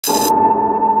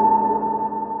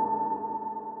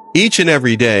Each and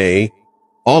every day,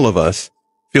 all of us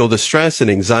feel the stress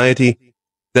and anxiety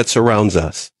that surrounds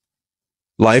us.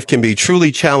 Life can be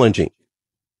truly challenging.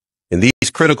 In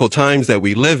these critical times that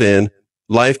we live in,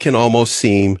 life can almost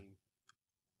seem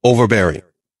overbearing.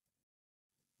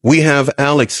 We have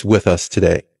Alex with us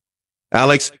today.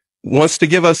 Alex wants to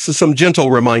give us some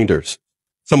gentle reminders,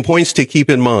 some points to keep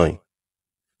in mind.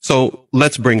 So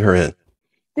let's bring her in.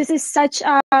 This is such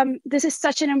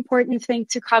an important thing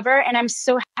to cover, and I'm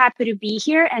so happy to be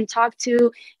here and talk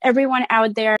to everyone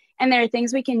out there. And there are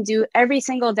things we can do every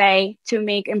single day to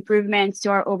make improvements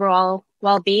to our overall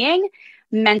well-being,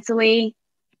 mentally,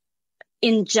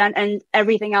 and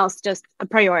everything else just a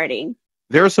priority.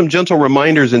 There are some gentle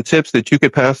reminders and tips that you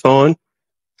could pass on.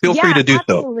 Feel free to do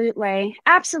so. Absolutely.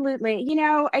 Absolutely. You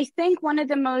know, I think one of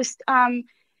the most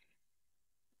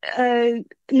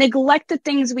neglected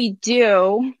things we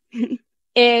do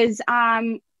is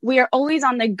we are always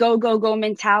on the go, go, go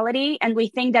mentality. And we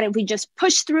think that if we just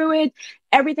push through it,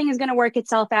 everything is going to work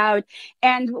itself out.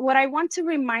 And what I want to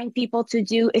remind people to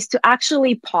do is to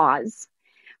actually pause.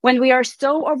 When we are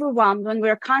so overwhelmed, when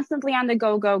we're constantly on the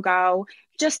go, go, go,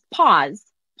 just pause.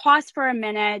 Pause for a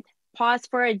minute, pause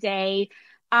for a day,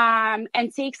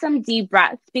 and take some deep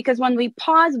breaths. Because when we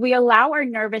pause, we allow our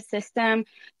nervous system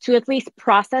to at least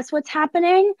process what's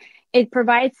happening. It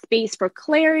provides space for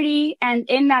clarity. And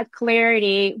in that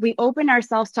clarity, we open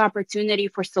ourselves to opportunity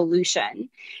for solution,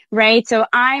 right? So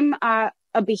I'm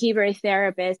a behavior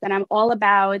therapist, and I'm all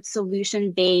about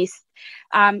solution-based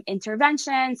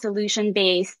intervention,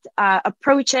 solution-based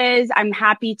approaches. I'm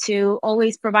happy to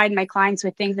always provide my clients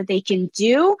with things that they can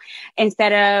do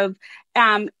instead of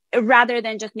rather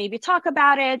than just maybe talk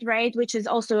about it, right? Which is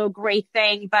also a great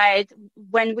thing. But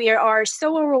when we are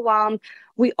so overwhelmed,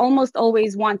 we almost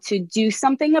always want to do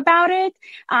something about it.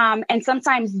 And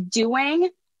sometimes doing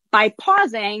by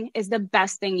pausing is the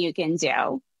best thing you can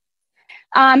do.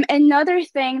 Another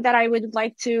thing that I would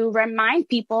like to remind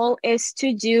people is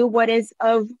to do what is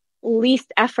of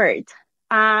least effort.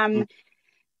 You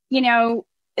know,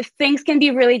 things can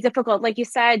be really difficult. Like you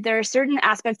said, there are certain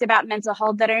aspects about mental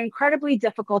health that are incredibly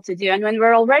difficult to do. And when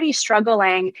we're already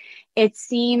struggling, it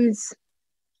seems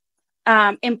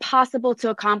impossible to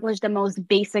accomplish the most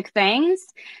basic things.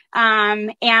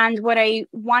 And what I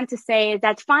want to say is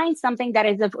that find something that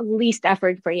is of least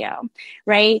effort for you,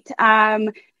 right?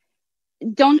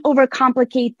 Don't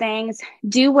overcomplicate things.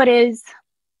 Do what is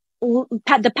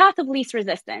the path of least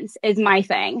resistance is my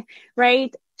thing,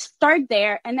 right? Start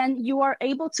there, and then you are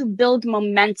able to build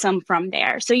momentum from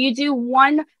there. So you do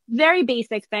one very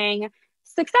basic thing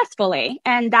successfully,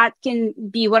 and that can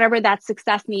be whatever that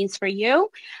success means for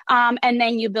you. And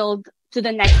then you build to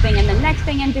the next thing and the next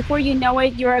thing. And before you know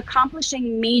it, you're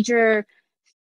accomplishing major